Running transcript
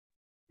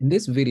In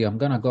this video, I'm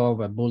going to go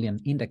over Boolean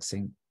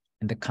indexing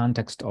in the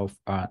context of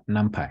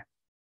Numpy.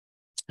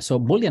 So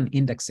Boolean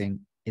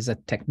indexing is a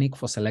technique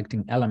for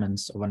selecting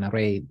elements of an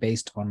array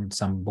based on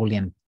some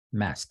Boolean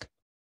mask.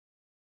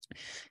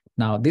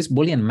 Now, this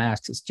Boolean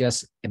mask is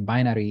just a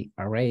binary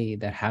array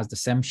that has the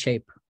same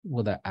shape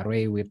with the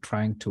array we're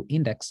trying to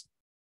index,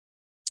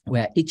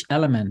 where each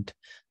element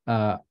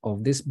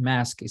of this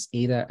mask is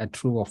either a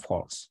true or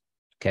false.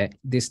 Okay,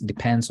 this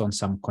depends on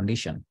some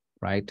condition,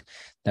 right,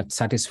 that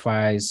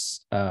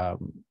satisfies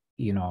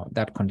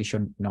that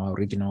condition in our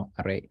original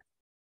array.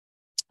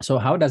 So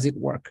how does it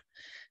work?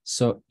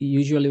 So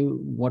usually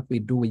what we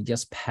do, we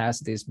just pass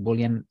this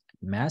Boolean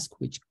mask,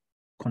 which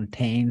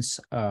contains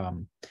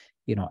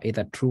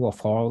either true or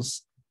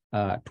false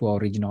to our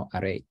original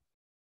array.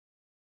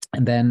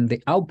 And then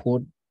the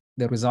output,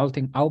 the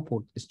resulting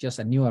output, is just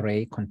a new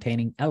array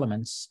containing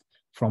elements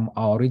from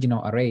our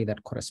original array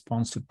that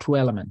corresponds to true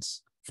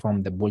elements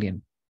from the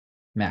Boolean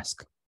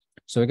mask.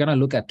 So we're going to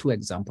look at two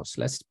examples.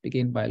 Let's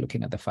begin by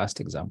looking at the first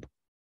example.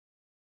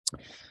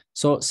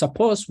 So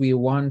suppose we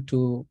want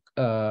to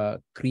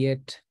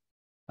create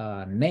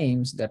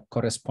names that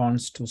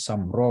corresponds to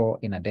some row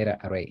in a data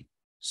array.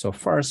 So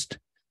first,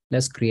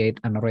 let's create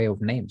an array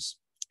of names.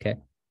 Okay.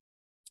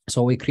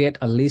 So we create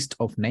a list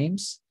of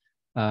names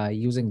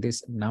using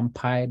this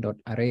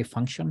numpy.array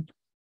function,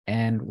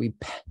 and we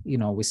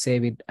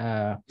save it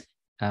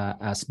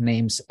as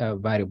names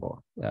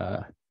variable.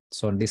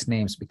 So this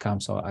names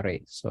becomes our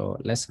array. So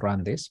let's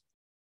run this.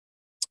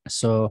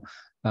 So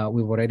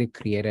we've already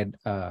created,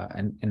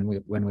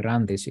 when we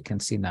run this, you can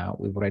see now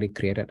we've already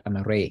created an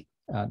array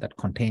that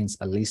contains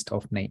a list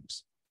of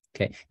names.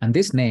 Okay, and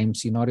these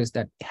names, you notice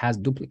that it has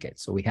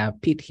duplicates. So we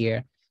have Pete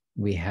here,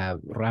 we have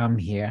Ram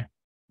here.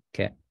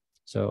 Okay,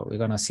 so we're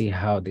gonna see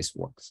how this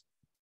works.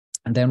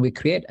 And then we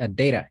create a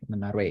data in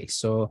an array.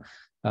 So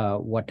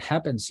what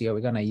happens here,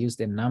 we're gonna use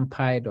the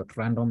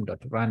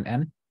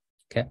numpy.random.runn.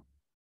 Okay,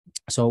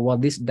 so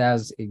what this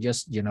does, it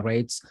just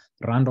generates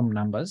random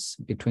numbers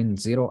between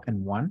 0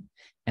 and 1,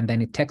 and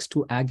then it takes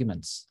two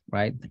arguments,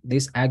 right?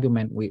 This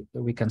argument, we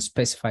can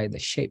specify the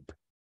shape,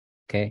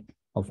 okay,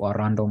 of our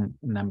random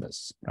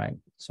numbers, right?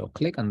 So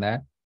click on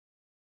that,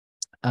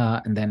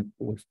 and then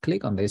we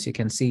click on this. You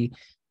can see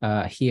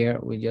here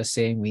we're just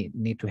saying we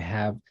need to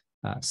have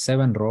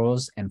 7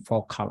 rows and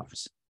 4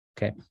 columns.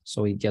 Okay,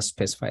 so we just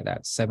specify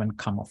that 7,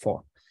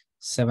 4,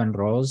 7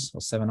 rows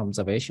or 7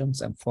 observations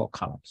and 4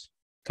 columns.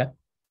 Okay.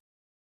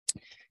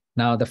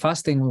 Now the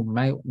first thing we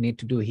might need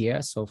to do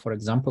here. So for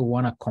example, we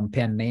want to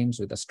compare names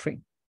with a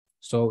string.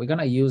 So we're going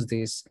to use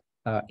this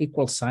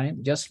equal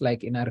sign, just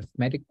like in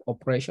arithmetic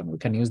operation. We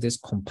can use this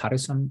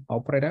comparison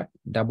operator,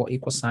 double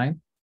equal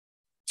sign.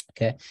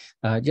 Okay,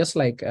 just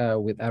like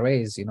with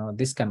arrays,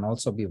 this can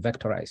also be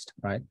vectorized,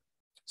 right?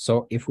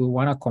 So if we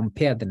want to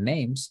compare the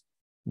names,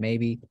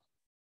 maybe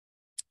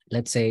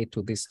let's say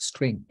to this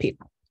string Pete,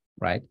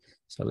 right?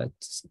 So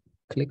let's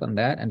click on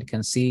that, and you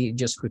can see it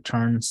just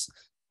returns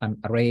an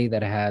array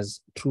that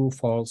has true,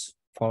 false,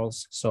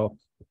 false. So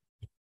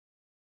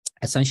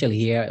essentially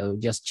here, it'll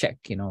just check,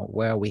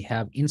 where we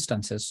have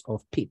instances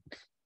of Pete,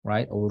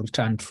 right? Or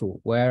return true.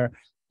 Where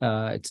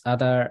it's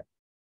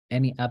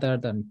any other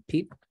than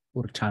Pete,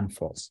 will return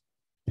false.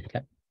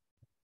 Okay.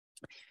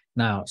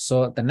 Now,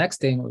 so the next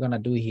thing we're gonna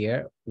do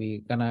here, we're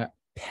gonna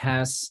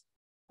pass.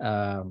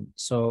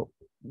 So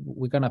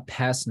we're gonna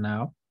pass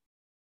now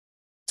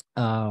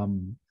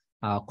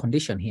our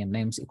condition here,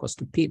 names equals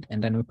to Pete,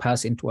 and then we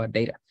pass into our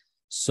data.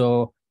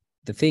 So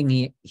the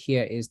thing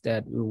here is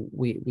that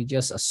we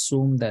just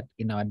assume that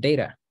in our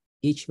data,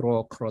 each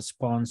row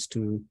corresponds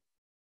to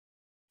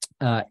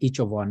each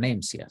of our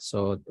names here.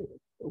 So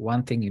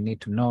one thing you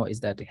need to know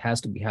is that it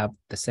has to have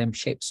the same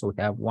shape. So we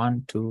have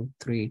 1, 2,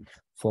 3,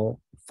 4,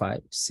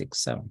 5, 6,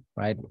 7,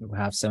 right? We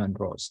have 7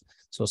 rows.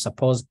 So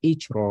suppose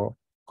each row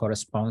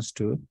corresponds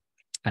to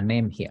a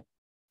name here.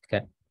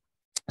 Okay.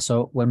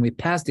 So when we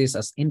pass this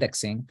as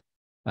indexing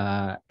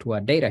to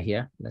our data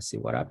here, let's see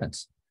what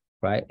happens,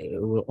 right?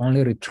 It will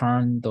only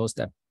return those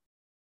that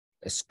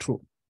is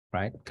true,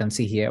 right? You can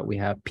see here we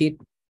have Pete,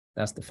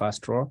 that's the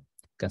first row.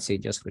 You can see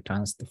it just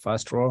returns the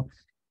first row.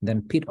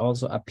 Then Pete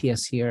also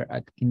appears here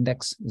at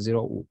index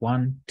 0,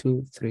 1,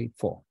 2, 3,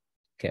 4.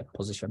 Okay,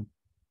 position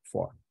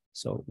 4.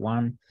 So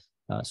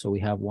so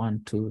we have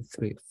 1, 2,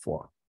 3,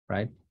 4,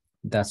 right?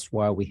 That's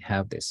why we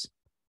have this.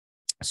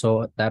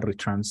 So that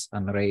returns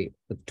an array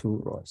with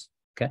 2 rows.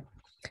 Okay.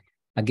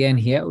 Again,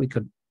 here we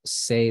could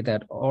say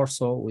that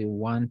also we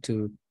want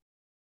to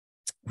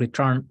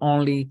return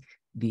only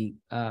the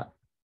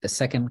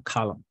second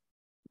column,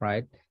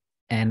 right?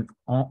 And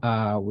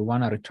we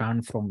want to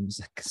return from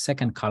the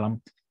second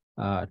column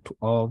to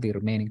all the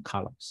remaining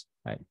columns,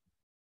 right?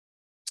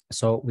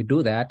 So we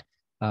do that.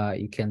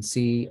 You can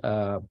see.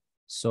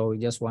 So we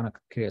just want to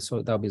create.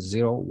 So that'll be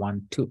 0,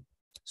 1, 2.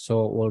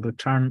 So we'll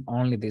return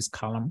only this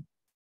column,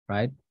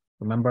 right?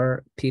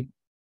 Remember, Pete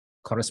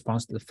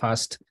corresponds to the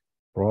first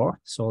row,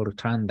 so we'll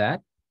return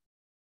that,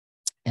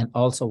 and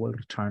also we'll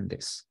return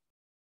this,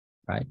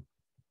 right?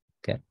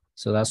 Okay.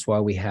 So that's why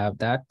we have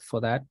that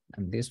for that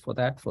and this for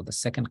that for the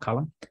second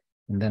column.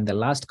 And then the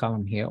last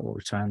column here will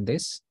return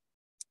this,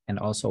 and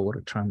also will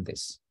return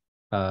this.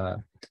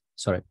 We'll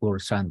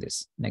return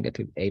this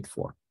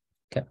 -84.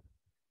 Okay.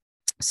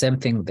 Same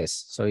thing with this.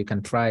 So you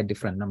can try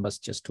different numbers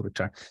just to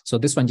return. So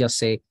this one just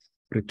say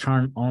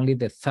return only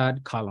the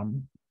third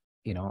column,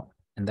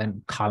 and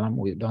then column,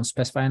 we don't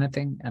specify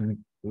anything,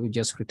 and we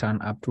just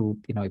return up to,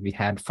 if we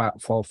had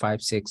 4,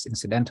 5, 6,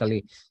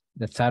 incidentally,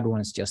 the third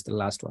one is just the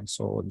last one.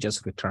 So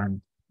just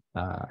return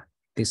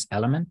this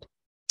element,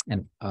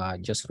 and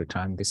just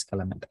return this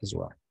element as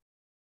well.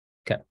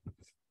 Okay.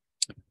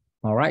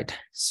 All right.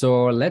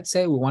 So let's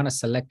say we want to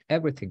select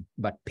everything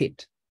but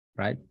Pete,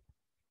 right?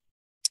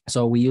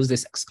 So we use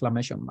this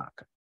exclamation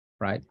mark,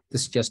 right?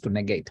 This is just to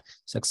negate.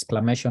 So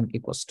exclamation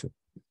equals to.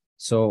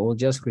 So we'll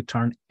just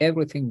return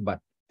everything but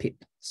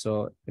Pete.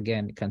 So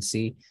again, you can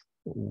see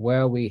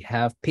where we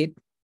have Pete,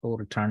 we'll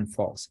return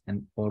false,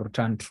 and we'll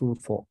return true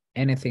for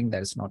anything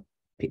that is not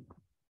Pete.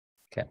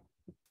 Okay.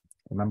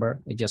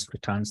 Remember, it just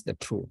returns the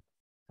true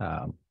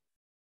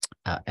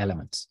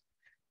elements.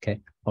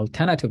 Okay.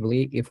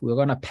 Alternatively, if we're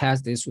going to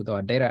pass this with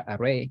our data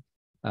array,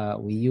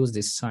 we use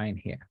this sign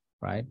here,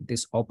 right?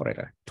 This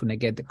operator to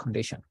negate the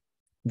condition.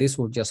 This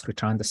will just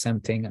return the same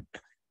thing.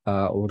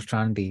 Will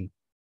return the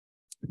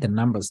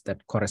numbers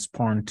that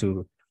correspond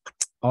to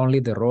only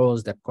the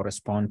rows that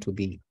correspond to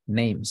the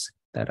names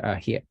that are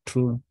here.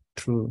 True,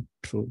 true,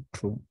 true,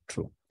 true,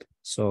 true.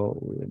 So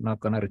we're not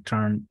going to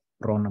return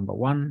row number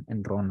 1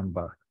 and row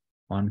number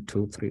 1,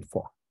 2, 3,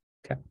 4.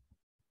 Okay.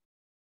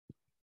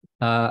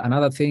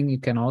 Another thing you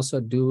can also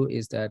do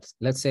is that,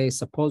 let's say,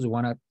 suppose we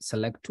want to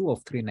select 2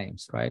 of 3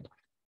 names, right?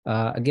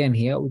 Again,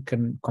 here we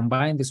can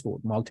combine this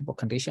with multiple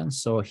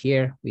conditions. So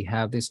here we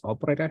have this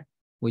operator,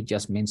 which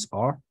just means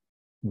OR.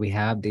 We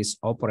have this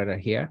operator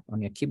here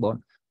on your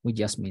keyboard, which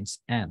just means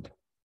AND.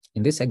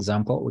 In this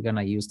example, we're going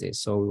to use this.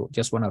 So we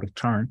just want to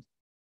return,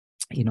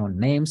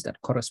 names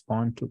that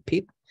correspond to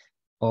Pete,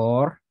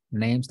 or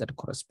names that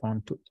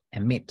correspond to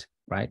emit,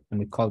 right? And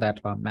we call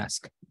that our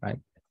mask, right?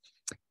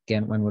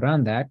 Again, when we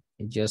run that,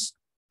 it just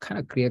kind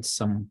of creates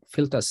some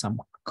filter,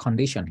 some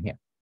condition here.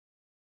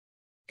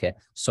 Okay,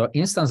 so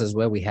instances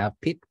where we have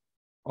Pete,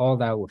 all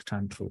that will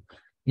return true.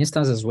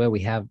 Instances where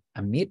we have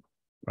emit,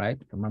 right?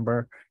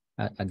 Remember,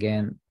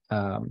 again,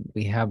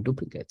 we have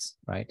duplicates,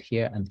 right?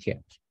 Here and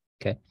here.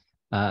 Okay,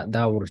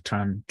 that will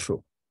return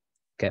true.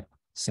 Okay,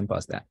 simple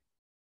as that.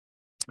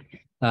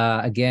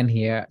 Again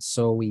here,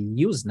 so we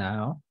use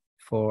now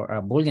for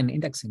Boolean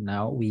indexing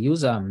now, we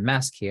use a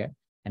mask here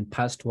and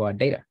pass to our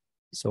data.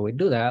 So we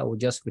do that, we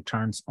just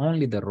returns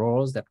only the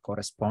rows that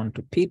correspond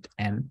to Pete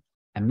and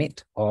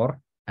emit or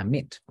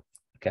emit.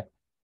 Okay.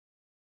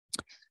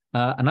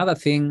 Another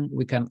thing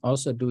we can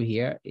also do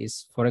here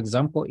is, for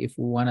example, if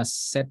we want to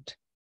set,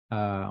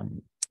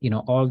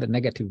 all the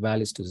negative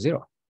values to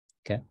 0.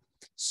 Okay.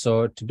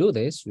 So to do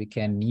this, we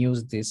can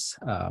use this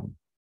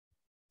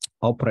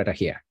operator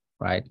here,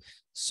 right?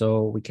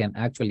 So we can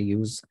actually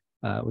use,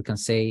 we can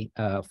say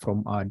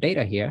from our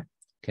data here,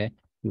 okay,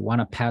 we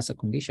want to pass a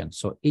condition.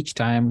 So each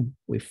time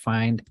we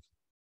find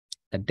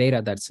the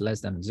data that's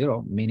less than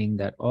 0, meaning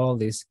that all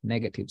these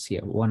negatives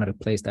here, we want to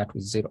replace that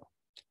with 0,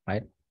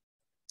 right?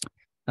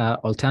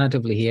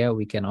 Alternatively here,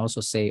 we can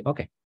also say,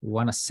 okay, we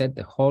want to set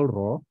the whole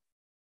row,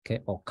 okay,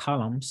 or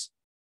columns,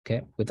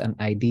 okay, with an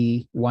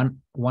ID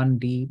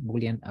 1D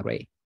Boolean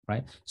array,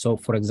 right? So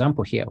for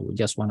example, here, we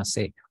just want to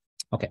say,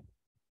 okay,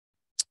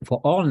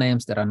 for all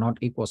names that are not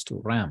equals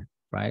to RAM,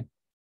 right,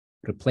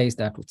 replace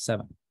that with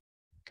 7,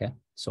 okay?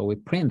 So we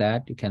print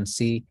that, you can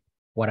see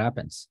what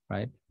happens,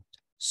 right?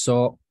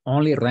 So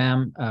only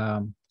RAM,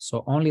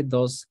 so only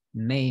those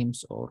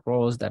names or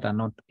rows that are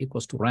not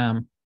equals to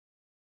RAM,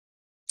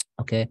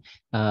 okay,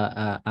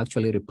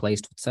 actually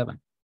replaced with 7,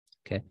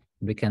 okay?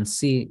 We can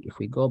see if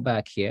we go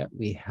back here,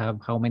 we have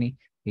how many?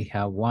 We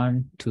have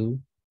 1, 2,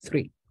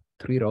 3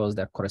 rows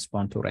that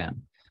correspond to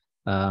RAM.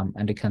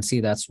 And you can see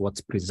that's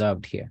what's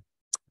preserved here,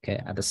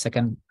 okay? At the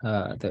second,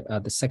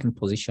 the second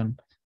position,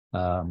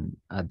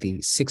 at the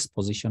 6th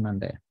position,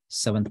 and the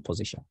 7th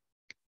position.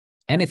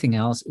 Anything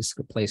else is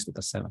replaced with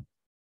a 7.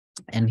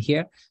 And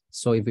here,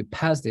 so if we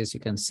pass this, you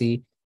can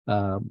see,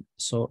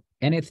 so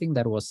anything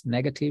that was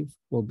negative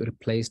will be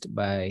replaced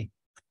by,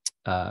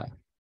 a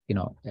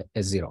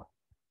 0.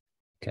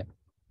 Okay.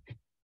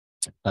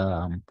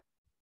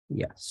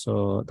 Yeah,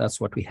 so that's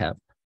what we have.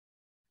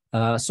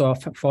 So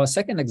for a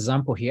second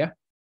example here,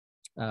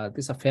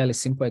 this is a fairly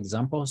simple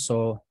example.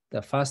 So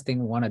the first thing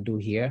we want to do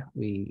here,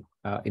 we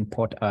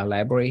import our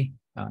library,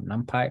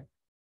 Numpy.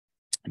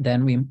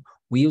 Then we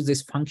use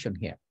this function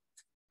here,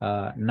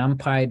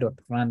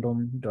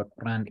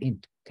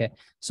 numpy.random.randint. Okay,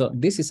 so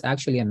this is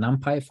actually a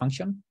Numpy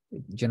function.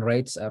 It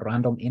generates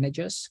random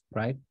integers,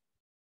 right?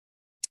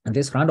 And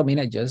this random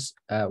integers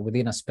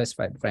within a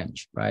specified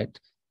range, right?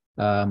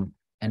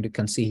 And you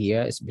can see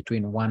here it's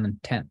between 1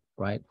 and 10,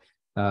 right?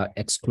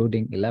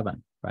 Excluding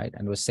 11, right?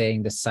 And we're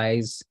saying the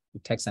size,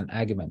 it takes an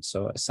argument.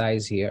 So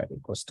size here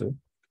equals to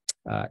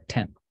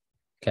 10,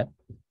 okay?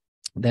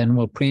 Then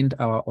we'll print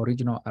our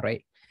original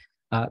array.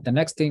 The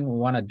next thing we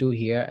want to do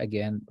here,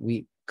 again,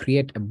 we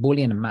create a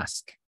Boolean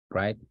mask,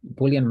 right?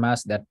 Boolean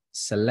mask that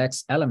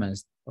selects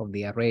elements of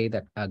the array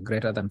that are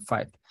greater than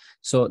 5.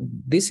 So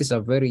this is a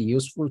very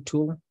useful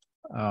tool.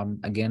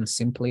 Again,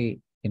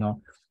 simply,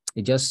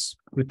 it just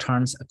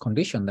returns a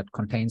condition that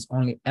contains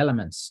only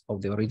elements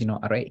of the original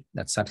array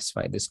that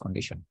satisfy this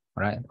condition,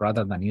 right?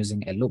 Rather than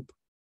using a loop.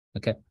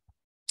 Okay.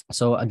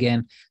 So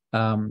again,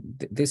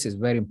 this is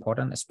very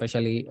important,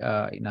 especially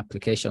in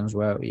applications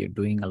where you're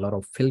doing a lot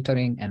of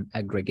filtering and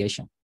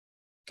aggregation.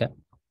 Okay.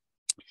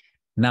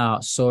 Now,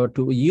 so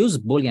to use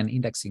Boolean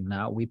indexing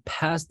now, we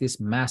pass this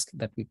mask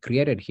that we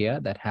created here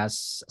that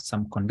has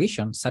some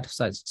condition,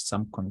 satisfies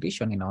some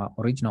condition in our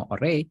original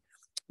array.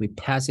 We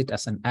pass it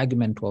as an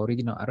argument to our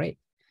original array.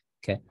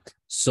 Okay.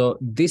 So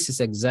this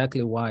is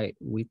exactly why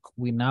we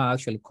now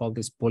actually call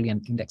this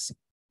Boolean indexing,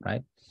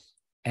 right?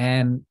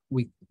 And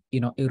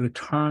it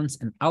returns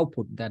an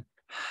output that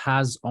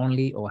has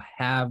only or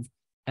have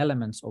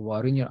elements of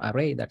our original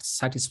array that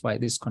satisfy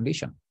this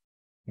condition,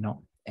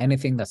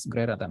 anything that's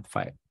greater than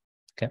 5.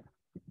 Okay,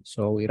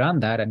 so we run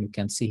that and you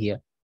can see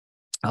here,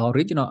 our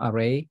original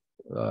array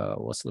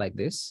was like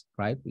this,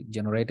 right? We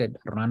generated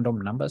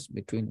random numbers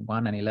between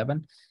 1 and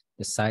 11.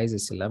 The size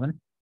is 11.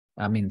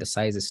 The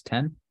size is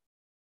 10.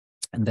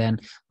 And then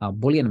our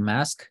Boolean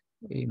mask,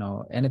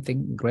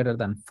 anything greater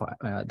than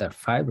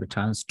 5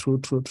 returns true,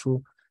 true,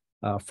 true,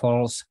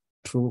 false,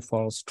 true,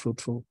 false, true,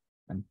 true,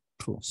 and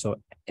true.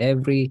 So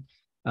every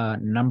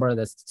number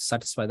that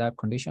satisfies that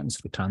condition is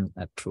returned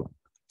as true.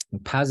 We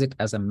pass it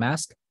as a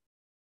mask,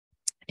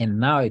 and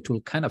now it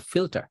will kind of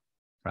filter,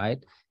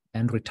 right?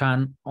 And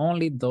return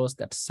only those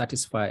that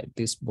satisfy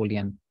this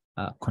Boolean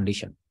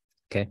condition,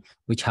 okay?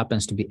 Which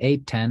happens to be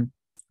 8, 10,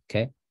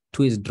 okay?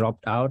 2 is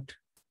dropped out,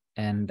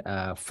 and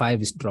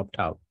 5 is dropped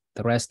out.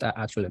 The rest are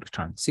actually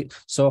returned. See,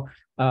 so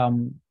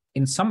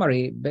in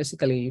summary,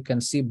 basically, you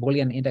can see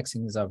Boolean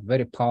indexing is a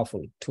very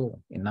powerful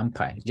tool in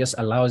Numpy. It just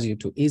allows you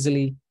to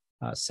easily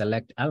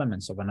select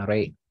elements of an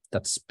array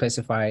that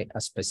specify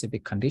a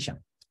specific condition,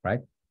 right?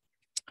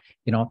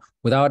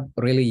 Without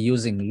really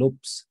using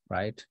loops,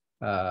 right,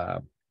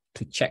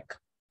 to check,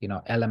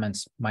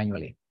 elements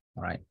manually,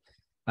 all right?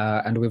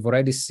 And we've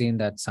already seen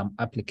that some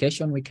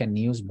application we can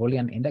use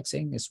Boolean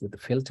indexing is with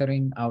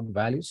filtering out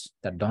values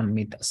that don't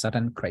meet a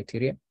certain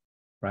criteria,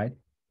 right?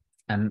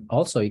 And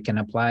also you can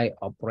apply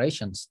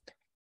operations,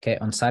 okay,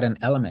 on certain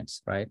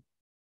elements, right?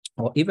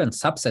 Or even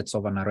subsets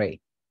of an array,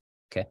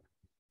 okay?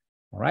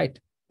 All right,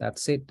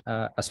 that's it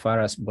as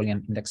far as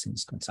Boolean indexing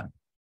is concerned.